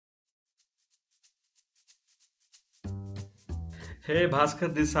Hey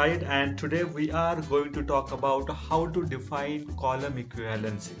Bhaskar this side, and today we are going to talk about how to define column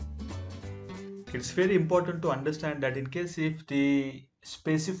equivalency. It's very important to understand that in case if the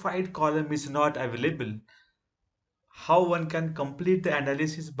specified column is not available, how one can complete the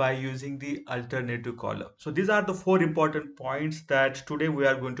analysis by using the alternative column. So these are the four important points that today we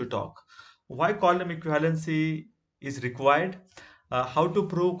are going to talk. Why column equivalency is required, how to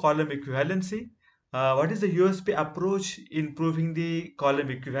prove column equivalency, what is the USP approach in proving the column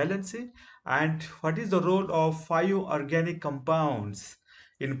equivalency, and what is the role of five organic compounds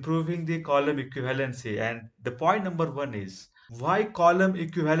in proving the column equivalency. And the point number one is why column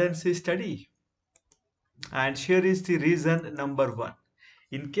equivalency study. And here is the reason number one.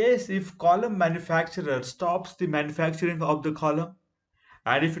 In case if column manufacturer stops the manufacturing of the column,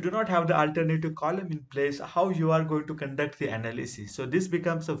 and if you do not have the alternative column in place, how you are going to conduct the analysis? So this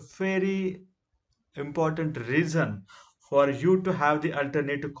becomes a very important reason for you to have the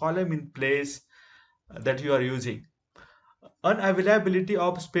alternative column in place that you are using. Unavailability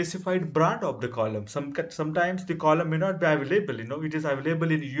of specified brand of the column. Sometimes the column may not be available. It is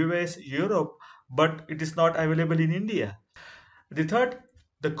available in US, Europe, but it is not available in India. The third,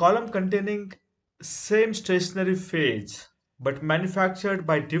 the column containing same stationary phase but manufactured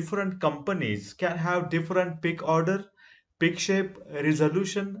by different companies can have different peak order, peak shape,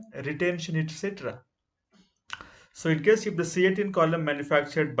 resolution, retention, etc. So in case if the C18 column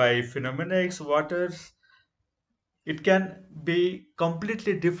manufactured by Phenomenex Waters, it can be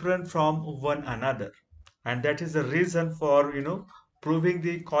completely different from one another. And that is the reason for proving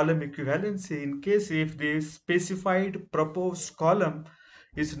the column equivalency in case if the specified proposed column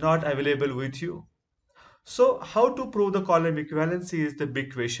is not available with you. So how to prove the column equivalency is the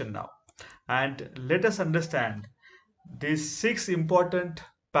big question now. And let us understand these six important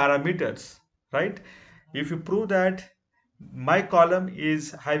parameters, right? If you prove that my column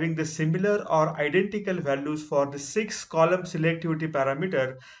is having the similar or identical values for the six column selectivity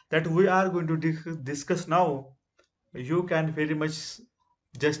parameter that we are going to discuss now, you can very much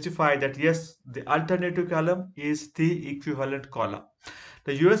justify that yes, the alternative column is the equivalent column.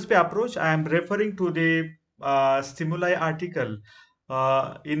 The USP approach, I am referring to the stimuli article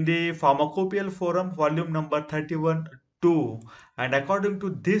in the Pharmacopoeia Forum, volume number 31 2. And according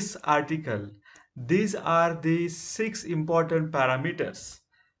to this article, these are the six important parameters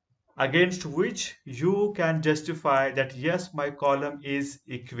against which you can justify that yes, my column is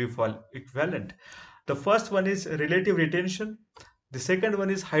equivalent. The first one is relative retention. The second one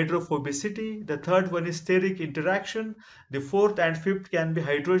is hydrophobicity. The third one is steric interaction. The fourth and fifth can be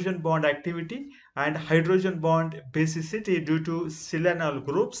hydrogen bond activity and hydrogen bond basicity due to silanol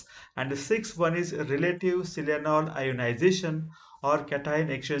groups. And the sixth one is relative silanol ionization or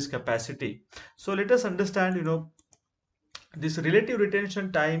cation exchange capacity. So let us understand, this relative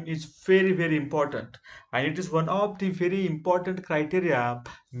retention time is very important, and it is one of the very important criteria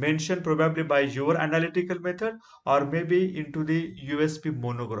mentioned probably by your analytical method or maybe into the USP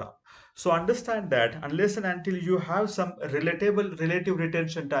monograph. So understand that unless and until you have some relatable relative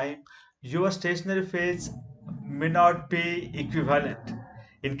retention time, your stationary phase may not be equivalent.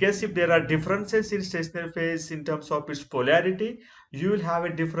 In case if there are differences in stationary phase in terms of its polarity, you will have a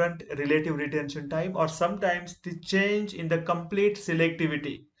different relative retention time or sometimes the change in the complete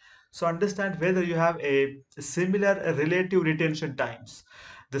selectivity. So understand whether you have a similar relative retention times.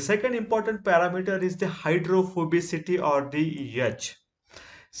 The second important parameter is the hydrophobicity or the H.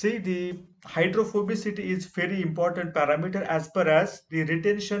 See, the hydrophobicity is very important parameter as far as the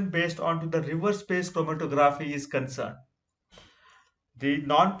retention based on to the reverse space chromatography is concerned. The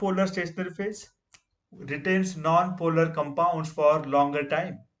non-polar stationary phase retains non-polar compounds for longer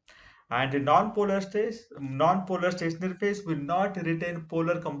time, and the non-polar stationary phase will not retain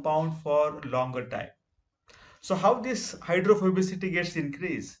polar compound for longer time. So how this hydrophobicity gets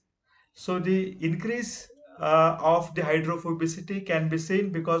increased? So the increase of the hydrophobicity can be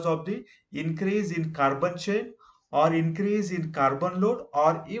seen because of the increase in carbon chain or increase in carbon load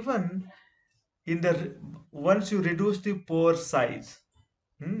or even in the once you reduce the pore size.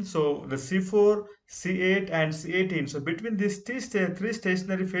 So the C4, C8 and C18. So between these three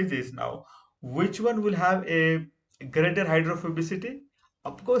stationary phases now, which one will have a greater hydrophobicity?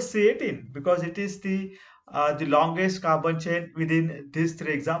 Of course C18, because it is the longest carbon chain within these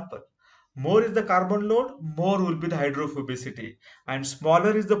three examples. More is the carbon load, more will be the hydrophobicity. And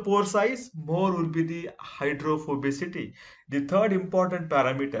smaller is the pore size, more will be the hydrophobicity. The third important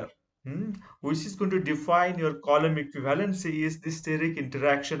parameter, which is going to define your column equivalency, is the steric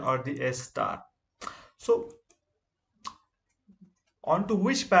interaction or the S star. So onto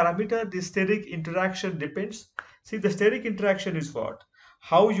which parameter the steric interaction depends? See, the steric interaction is what?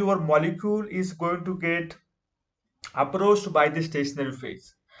 How your molecule is going to get approached by the stationary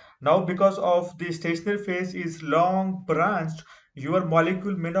phase. Now, because of the stationary phase is long branched, your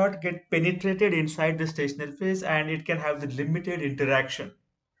molecule may not get penetrated inside the stationary phase and it can have the limited interaction.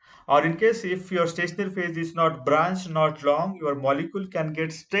 Or in case if your stationary phase is not branched, not long, your molecule can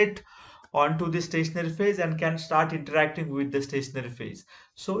get straight onto the stationary phase and can start interacting with the stationary phase.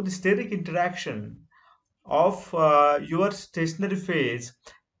 So the steric interaction of your stationary phase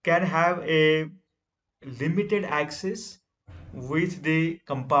can have a limited access with the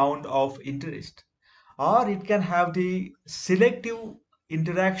compound of interest, or it can have the selective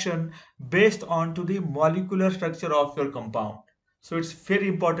interaction based on to the molecular structure of your compound. So it's very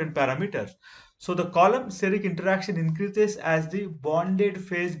important parameter. So the column steric interaction increases as the bonded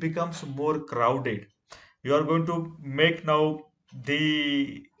phase becomes more crowded. You are going to make now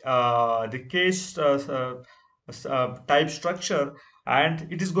the case type structure, and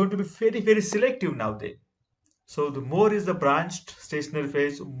it is going to be very selective now there. So the more is the branched stationary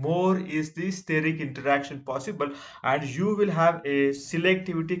phase, more is the steric interaction possible, and you will have a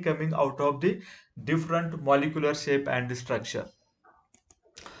selectivity coming out of the different molecular shape and the structure.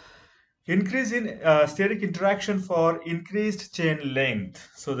 Increase in steric interaction for increased chain length.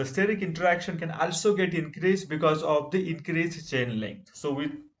 So the steric interaction can also get increased because of the increased chain length. So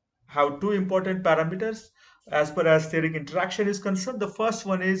we have two important parameters as far as steric interaction is concerned. The first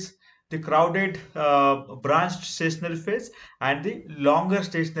one is the crowded branched stationary phase, and the longer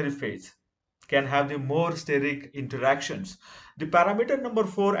stationary phase can have the more steric interactions. The parameter number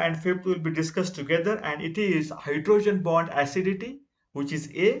 4 and 5 will be discussed together, and it is hydrogen bond acidity, which is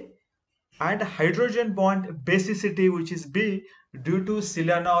A, and hydrogen bond basicity, which is B, due to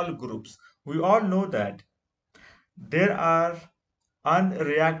silanol groups. We all know that there are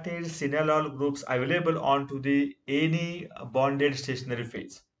unreacted silanol groups available onto the any bonded stationary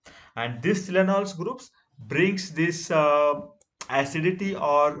phase, and this silanols groups brings this acidity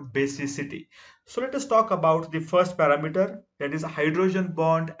or basicity. So let us talk about the first parameter, that is hydrogen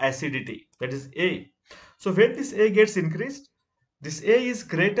bond acidity, that is A. So when this A gets increased, this A is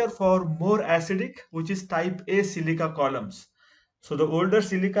greater for more acidic, which is type A silica columns. So the older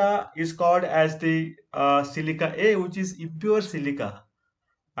silica is called as the silica A, which is impure silica,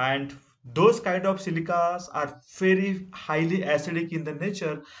 and those kind of silicas are very highly acidic in the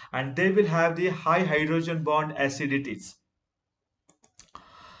nature, and they will have the high hydrogen bond acidities.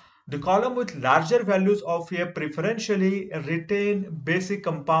 The column with larger values of a preferentially retain basic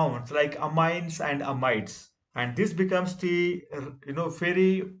compounds like amines and amides, and this becomes the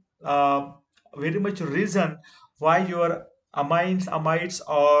uh, very much reason why your amines, amides,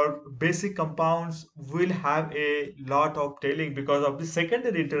 or basic compounds will have a lot of tailing because of the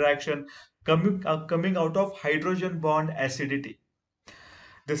secondary interaction coming out of hydrogen bond acidity.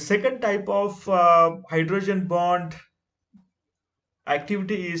 The second type of hydrogen bond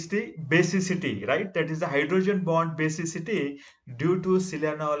activity is the basicity, right? That is the hydrogen bond basicity due to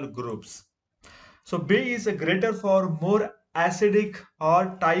silanol groups. So B is a greater for more acidic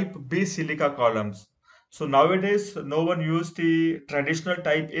or type B silica columns. So nowadays no one use the traditional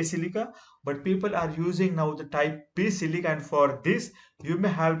type A silica, but people are using now the type B silica, and for this you may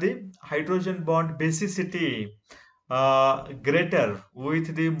have the hydrogen bond basicity greater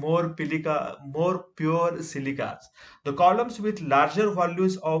with the more pure silicas. The columns with larger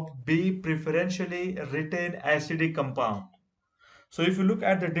values of B preferentially retain acidic compound. So if you look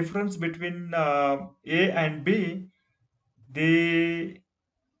at the difference between A and B, the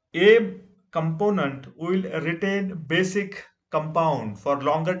A component will retain basic compound for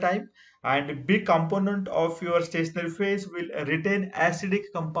longer time, and B component of your stationary phase will retain acidic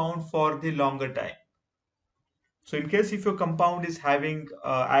compound for the longer time. So in case if your compound is having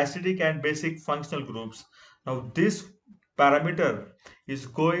acidic and basic functional groups, now this parameter is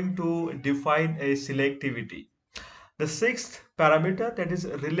going to define a selectivity. The sixth parameter, that is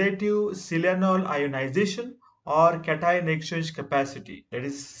relative silanol ionization or cation exchange capacity, that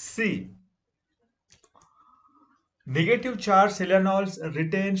is C. Negative charge silanols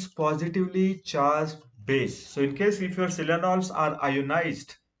retains positively charged base. So in case if your silanols are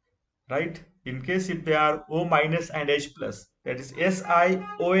ionized, right? In case if they are O minus and H plus, that is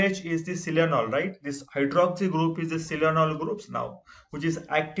SiOH is the silanol, right? This hydroxy group is the silanol groups now, which is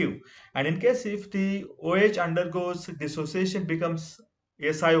active. And in case if the OH undergoes dissociation, becomes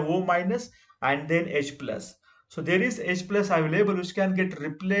SiO minus and then H plus. So there is H plus available, which can get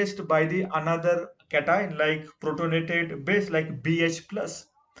replaced by the another cation like protonated base like BH plus.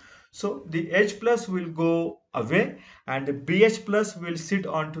 So the H plus will go away and the BH plus will sit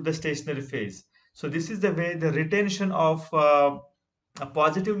onto the stationary phase. So this is the way the retention of a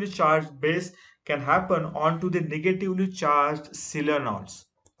positively charged base can happen onto the negatively charged silanols.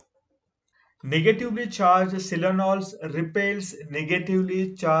 Negatively charged silanols repels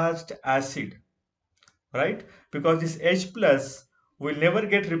negatively charged acid, right? Because this H plus will never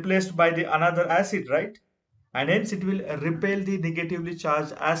get replaced by the another acid, right? And hence it will repel the negatively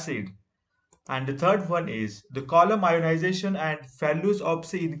charged acid. And the third one is the column ionization and values of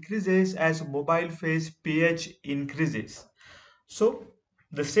C increases as mobile phase pH increases. So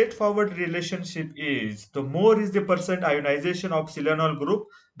the straightforward relationship is the more is the percent ionization of silanol group,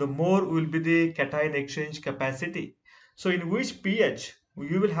 the more will be the cation exchange capacity. So in which pH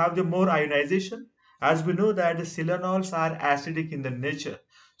you will have the more ionization, as we know that the silanols are acidic in the nature.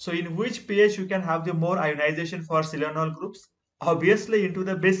 So in which pH you can have the more ionization for silanol groups? Obviously into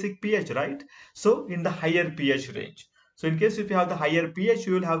the basic pH, right? So in the higher pH range. So in case if you have the higher pH,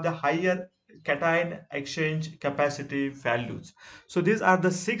 you will have the higher cation exchange capacity values. So these are the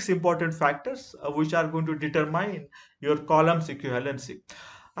six important factors which are going to determine your columns equivalency.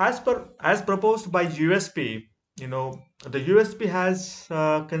 As proposed by USP, the USP has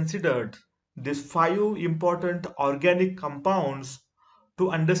considered these five important organic compounds to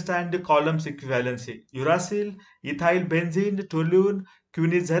understand the columns equivalency: uracil, ethyl benzene, toluene,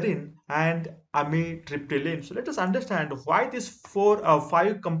 quinizarin, and amitriptyline. So let us understand why these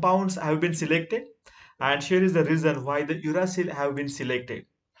five compounds have been selected, and here is the reason why the uracil have been selected.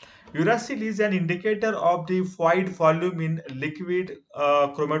 Uracil is an indicator of the void volume in liquid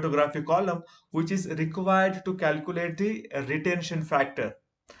chromatography column, which is required to calculate the retention factor.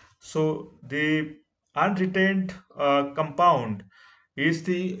 So the unretained compound is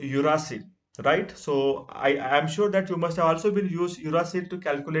the uracil, right? So I am sure that you must have also been used uracil to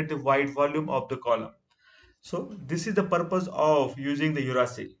calculate the void volume of the column. So this is the purpose of using the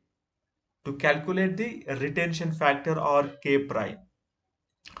uracil to calculate the retention factor or K prime.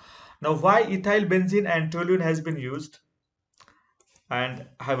 Now, why ethyl benzene and toluene has been used, and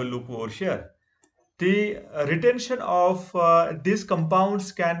have a look over here. The retention of these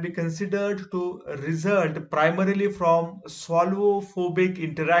compounds can be considered to result primarily from solvophobic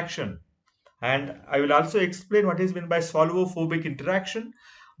interaction. And I will also explain what is meant by solvophobic interaction.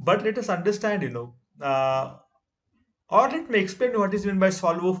 But let us understand, or let me explain what is meant by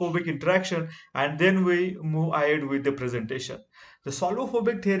solvophobic interaction, and then we move ahead with the presentation. The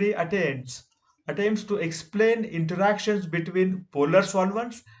solvophobic theory attempts to explain interactions between polar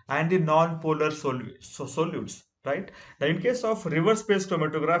solvents and the non-polar solutes, right? Now, in case of reverse phase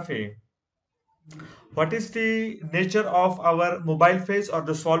chromatography, what is the nature of our mobile phase or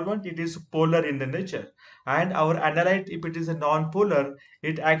the solvent? It is polar in the nature. And our analyte, if it is a non-polar,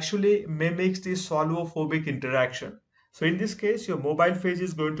 it actually mimics the solvophobic interaction. So in this case, your mobile phase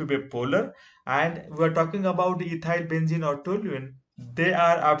is going to be polar, and we're talking about the ethyl benzene or toluene. They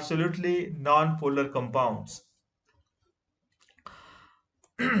are absolutely non-polar compounds.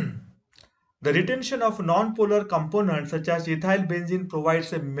 The retention of non-polar components such as ethyl benzene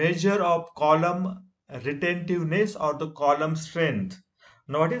provides a measure of column retentiveness or the column strength.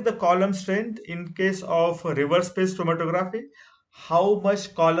 Now, what is the column strength in case of reverse phase chromatography? How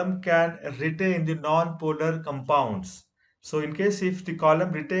much column can retain the non-polar compounds? So, in case if the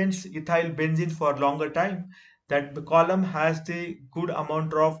column retains ethyl benzene for longer time, that the column has the good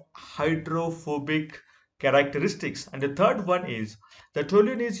amount of hydrophobic characteristics. And the third one is the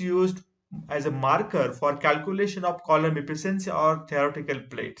toluene is used as a marker for calculation of column efficiency or theoretical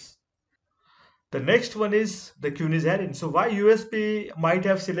plates. The next one is the cunizarin. So why USP might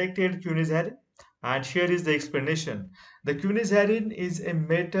have selected cunizarin? And here is the explanation. The cunizarin is a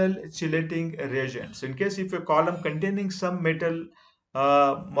metal chelating reagent. So in case if a column containing some metal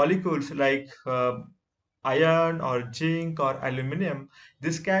molecules like iron or zinc or aluminum,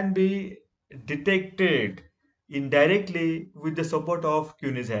 this can be detected indirectly with the support of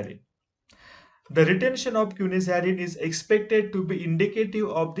cunizarin. The retention of cunizarin is expected to be indicative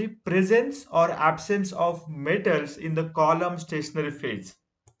of the presence or absence of metals in the column stationary phase.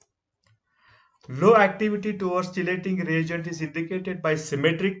 Low activity towards chelating reagent is indicated by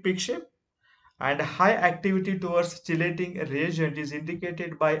symmetric peak shape, and high activity towards chelating reagent is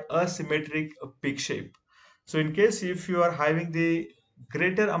indicated by asymmetric peak shape. So in case if you are having the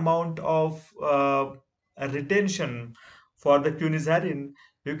greater amount of retention for the cunizarin,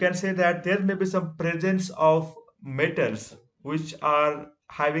 you can say that there may be some presence of metals which are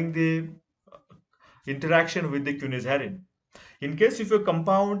having the interaction with the cunizarin. In case if a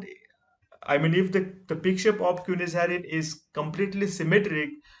compound, I mean, if the peak shape of cunizarin is completely symmetric,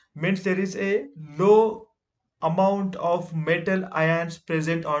 means there is a low amount of metal ions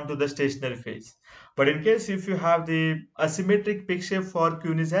present onto the stationary phase. But in case if you have the asymmetric peak shape for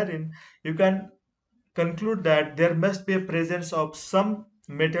quinisarin, you can conclude that there must be a presence of some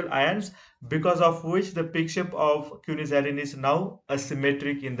metal ions, because of which the peak shape of quinisarin is now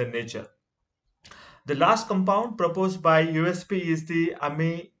asymmetric in the nature. The last compound proposed by USP is the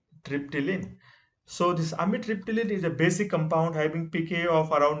amitriptyline. So this amitriptyline is a basic compound having pK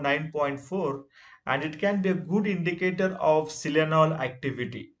of around 9.4, and it can be a good indicator of silanol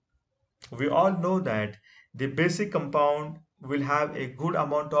activity. We all know that the basic compound will have a good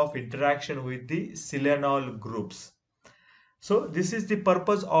amount of interaction with the silanol groups. So this is the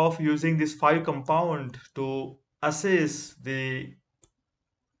purpose of using this five compound to assess the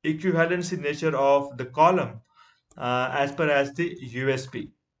equivalency nature of the column as per as the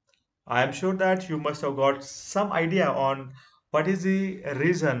USP. I am sure that you must have got some idea on what is the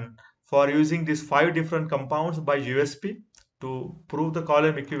reason for using these five different compounds by USP to prove the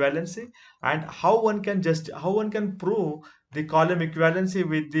column equivalency, and how one can prove the column equivalency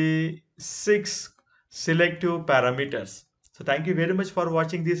with the six selective parameters. So thank you very much for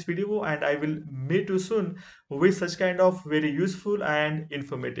watching this video, and I will meet you soon with such kind of very useful and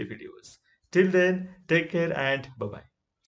informative videos. Till then, take care and bye bye.